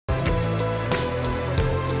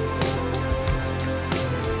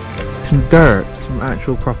some dirt, some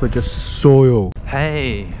actual proper just soil.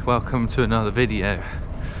 Hey, welcome to another video.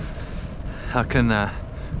 I can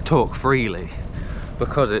talk freely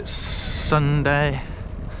because it's Sunday,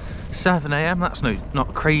 7 AM. That's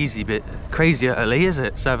not crazy early, is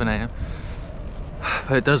it? 7 AM.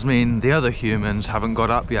 But it does mean the other humans haven't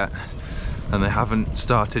got up yet and they haven't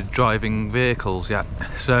started driving vehicles yet.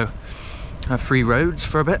 So I have free roads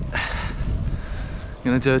for a bit. I'm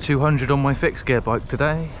gonna do a 200 on my fixed gear bike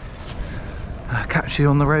today. Catch you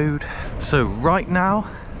on the road. So right now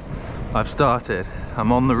I've started.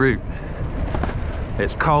 I'm on the route.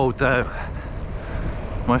 It's cold though.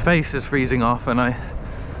 My face is freezing off, and I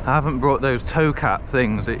haven't brought those toe cap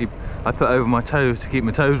things that I put over my toes to keep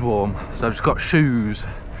my toes warm. So I've just got shoes.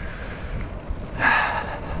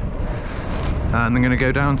 And I'm gonna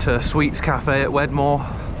go down to Sweets Cafe at Wedmore.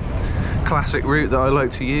 Classic route that I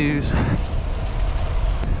like to use.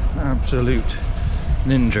 Absolute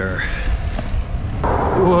ninja.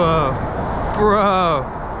 Whoa, bro,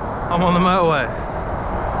 I'm on the motorway.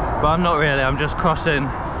 But I'm not really, I'm just crossing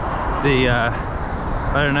the,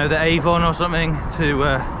 I don't know, the Avon or something to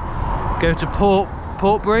go to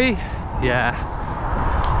Portbury. Yeah.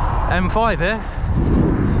 M5 here.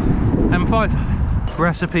 M5.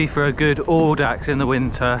 Recipe for a good Audax in the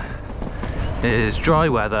winter is dry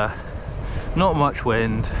weather, not much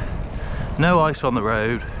wind, no ice on the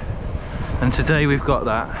road. And today we've got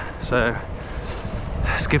that, so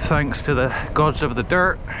let's give thanks to the gods of the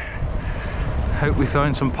dirt. Hope we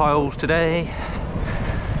find some piles today,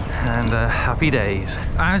 and happy days.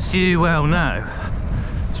 As you well know,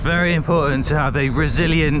 it's very important to have a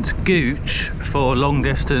resilient gooch for long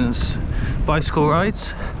distance bicycle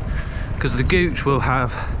rides, because the gooch will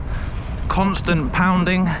have constant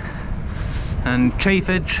pounding and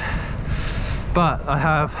chafage. But I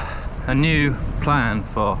have a new plan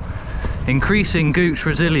for increasing gooch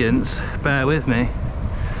resilience. Bear with me.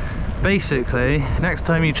 Basically, next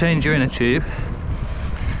time you change your inner tube,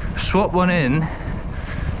 swap one in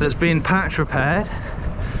that's been patch repaired.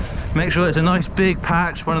 Make sure it's a nice big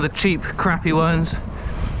patch, one of the cheap crappy ones,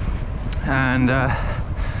 and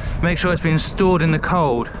make sure it's been stored in the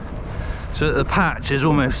cold so that the patch is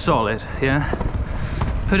almost solid. Yeah,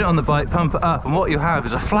 put it on the bike, pump it up, and what you have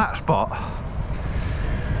is a flat spot.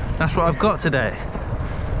 That's what I've got today.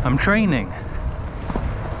 I'm training.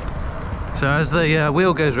 So as the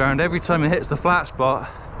wheel goes around, every time it hits the flat spot,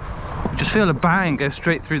 you just feel a bang go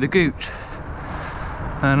straight through the gooch.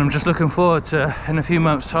 And I'm just looking forward to, in a few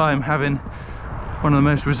months' time, having one of the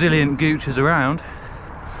most resilient gooches around.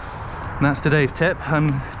 And that's today's tip.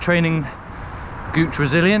 I'm training gooch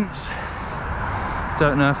resilience.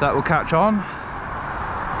 Don't know if that will catch on,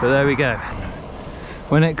 but there we go.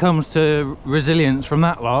 When it comes to resilience from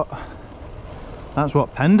that lot, that's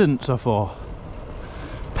what pendants are for.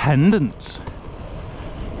 Pendants.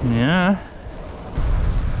 Yeah.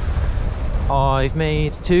 I've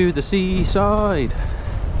made it to the seaside.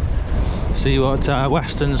 See what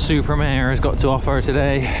Western Supermare has got to offer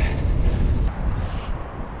today.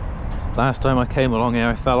 Last time I came along here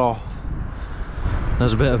I fell off.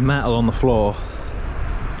 There's a bit of metal on the floor.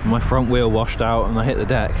 My front wheel washed out and I hit the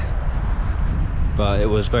deck. But it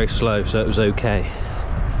was very slow, so it was okay.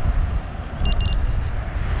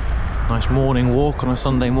 Nice morning walk on a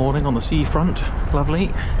Sunday morning on the seafront.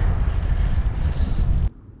 Lovely.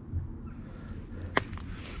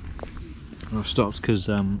 I've stopped because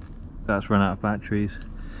that's run out of batteries.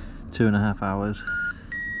 2.5 hours.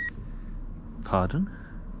 Pardon?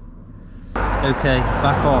 Okay,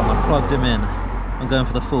 back on. I've plugged him in. I'm going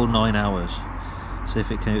for the full 9 hours. See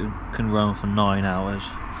if it can run for 9 hours.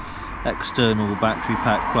 External battery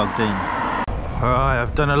pack plugged in. Alright,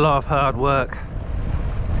 I've done a lot of hard work.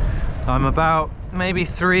 I'm about maybe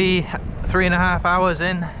 3.5 hours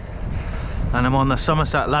in, and I'm on the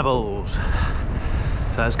Somerset levels,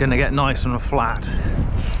 so it's going to get nice and flat.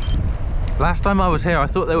 Last time I was here I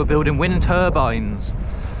thought they were building wind turbines,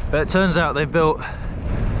 but it turns out they've built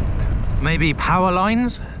maybe power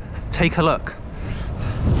lines. Take a look.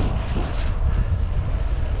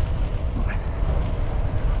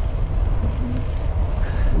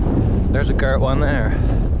 There's a girt one there.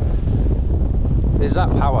 Is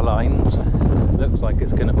that power lines? Looks like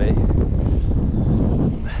it's going to be.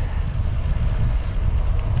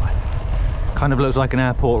 Kind of looks like an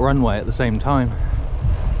airport runway at the same time.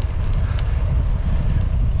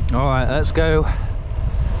 Alright, let's go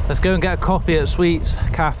and get a coffee at Sweets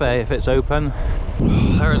Cafe if it's open.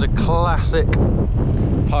 There is a classic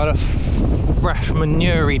pile of fresh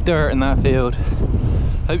manure-y dirt in that field.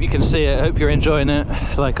 Hope you can see it, hope you're enjoying it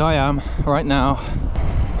like I am right now.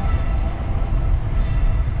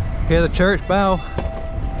 Hear the church bell.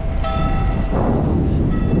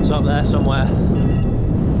 It's up there somewhere.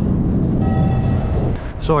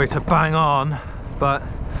 Sorry to bang on, but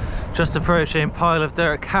just approaching pile of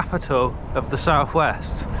dirt capital of the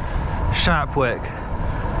southwest, Shapwick.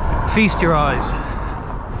 Feast your eyes.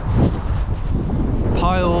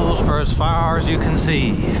 Piles for as far as you can see,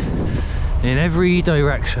 in every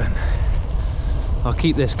direction. I'll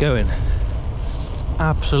keep this going.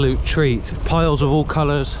 Absolute treat. Piles of all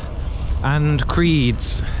colours and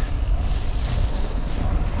creeds.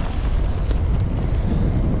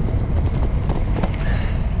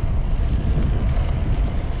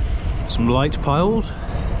 Some light piles,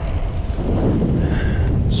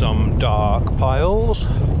 some dark piles,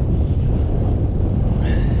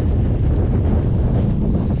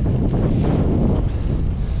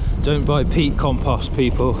 don't buy peat compost,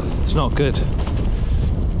 people, it's not good.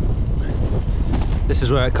 This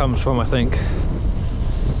is where it comes from, I think,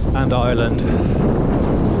 and Ireland.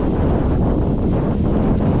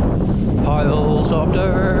 Piles of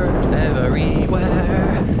dirt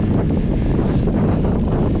everywhere.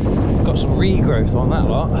 Got some regrowth on that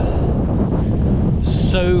lot.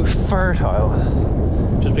 So fertile.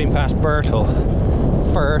 Just been past Birtle.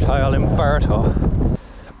 Fertile in Birtle.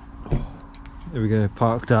 There we go,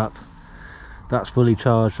 parked up. That's fully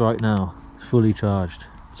charged right now. It's fully charged,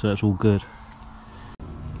 so it's all good.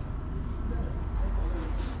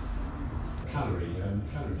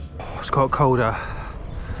 It's got colder.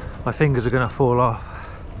 My fingers are gonna fall off.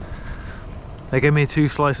 They gave me 2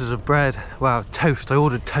 slices of bread. Wow, toast. I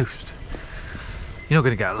ordered toast. You're not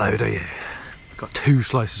gonna get a load, are you? Got 2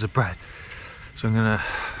 slices of bread. So I'm gonna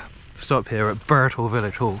stop here at Birtle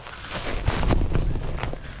Village Hall.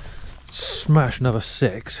 Smash another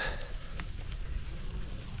 6.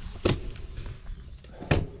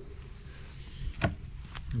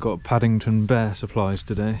 Got Paddington Bear supplies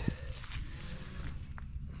today.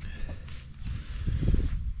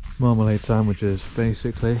 Marmalade sandwiches,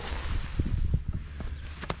 basically. Let's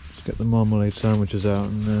get the marmalade sandwiches out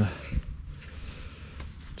and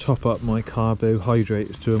top up my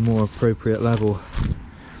carbohydrates to a more appropriate level.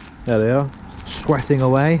 There they are, sweating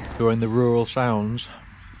away. Enjoying the rural sounds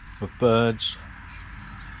of birds,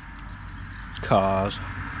 cars,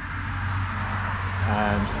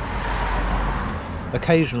 and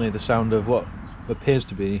occasionally the sound of what appears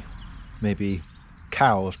to be maybe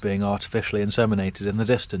cows being artificially inseminated in the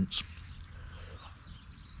distance.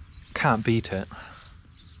 Can't beat it.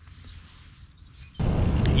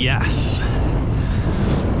 Yes,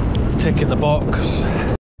 tick in the box.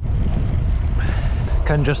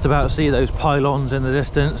 Can just about see those pylons in the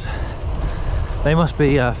distance. They must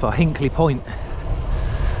be for Hinkley Point.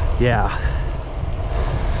 Yeah.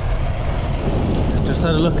 Just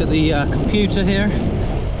had a look at the computer here.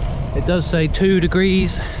 It does say 2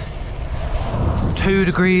 degrees. 2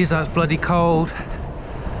 degrees, that's bloody cold.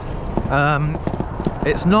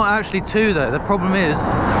 It's not actually 2 though. The problem is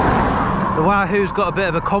the Wahoo's got a bit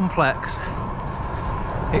of a complex.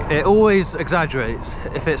 It always exaggerates.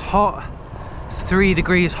 If it's hot, it's 3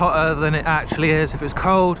 degrees hotter than it actually is. If it's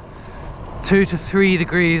cold, 2 to 3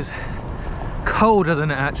 degrees colder than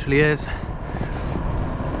it actually is.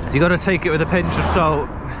 You got to take it with a pinch of salt.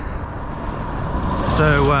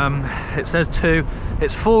 So it says 2.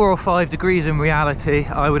 It's 4 or 5 degrees in reality,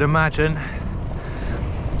 I would imagine.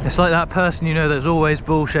 It's like that person, you know, that's always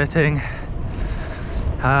bullshitting.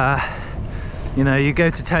 You know, you go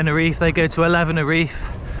to Tenerife, they go to 11 Reef.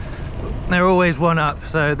 They're always one up.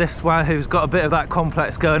 So this Wahoo's got a bit of that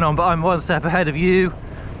complex going on, but I'm 1 step ahead of you.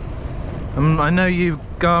 I know you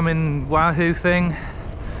Garmin Wahoo thing.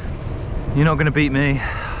 You're not going to beat me.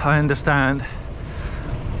 I understand.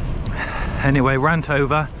 Anyway, rant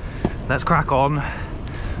over. Let's crack on.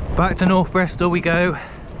 Back to North Bristol we go.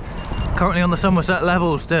 Currently on the Somerset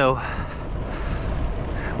level still.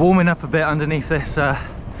 Warming up a bit underneath this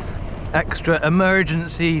extra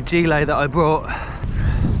emergency gilet that I brought.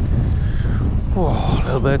 Whoa, a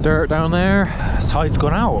little bit of dirt down there. The tide's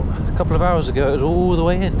gone out. A couple of hours ago it was all the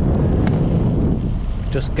way in.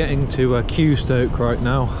 Just getting to Qstoke right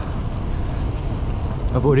now.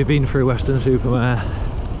 I've already been through Weston-super-Mare.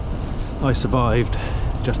 I survived,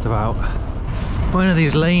 just about. When are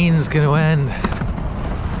these lanes going to end?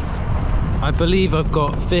 I believe I've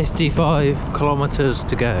got 55 kilometers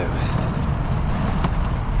to go.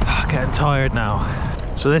 Getting tired now.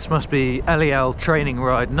 So this must be LEL training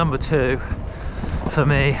ride number 2 for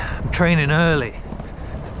me. I'm training early,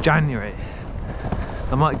 January.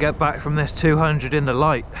 I might get back from this 200 in the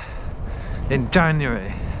light in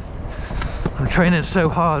January. I'm training so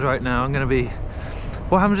hard right now. I'm going to be...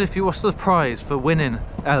 What happens if you... What's the prize for winning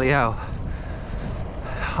LEL?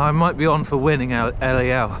 I might be on for winning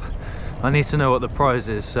LEL. I need to know what the prize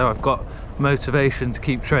is, so I've got motivation to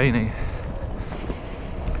keep training.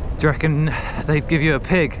 Do you reckon they'd give you a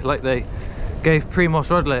pig like they gave Primoz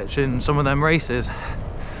Roglic in some of them races?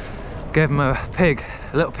 Gave him a pig,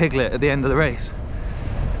 a little piglet at the end of the race.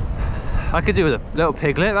 I could do with a little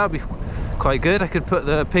piglet, that'd be quite good. I could put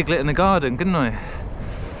the piglet in the garden, couldn't I?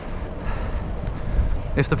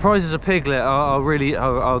 If the prize is a piglet,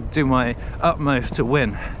 I'll do my utmost to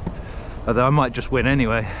win. Although I might just win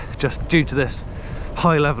anyway, just due to this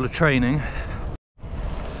high level of training.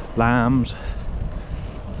 Lambs.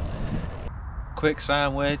 Quick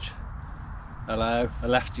sandwich. Hello, I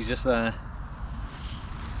left you just there.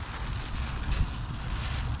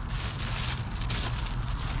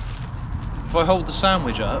 If I hold the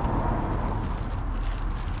sandwich up,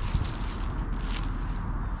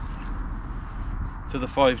 to the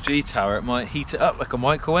 5G tower, it might heat it up like a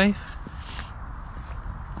microwave.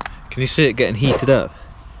 Can you see it getting heated up?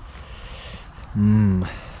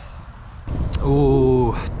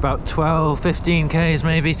 Oh, about 12-15 k's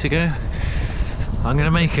maybe to go. I'm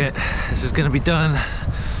gonna make it. This is gonna be done.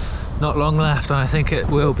 Not long left, and I think it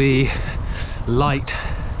will be light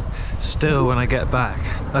still when I get back.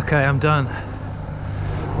 Okay, I'm done.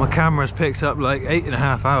 My camera's picked up like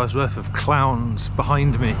 8.5 hours worth of clowns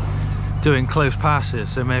behind me doing close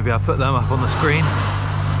passes, so maybe I'll put them up on the screen.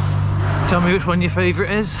 Tell me which one your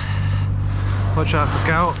favourite is. Watch out for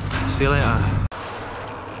gout. See you later.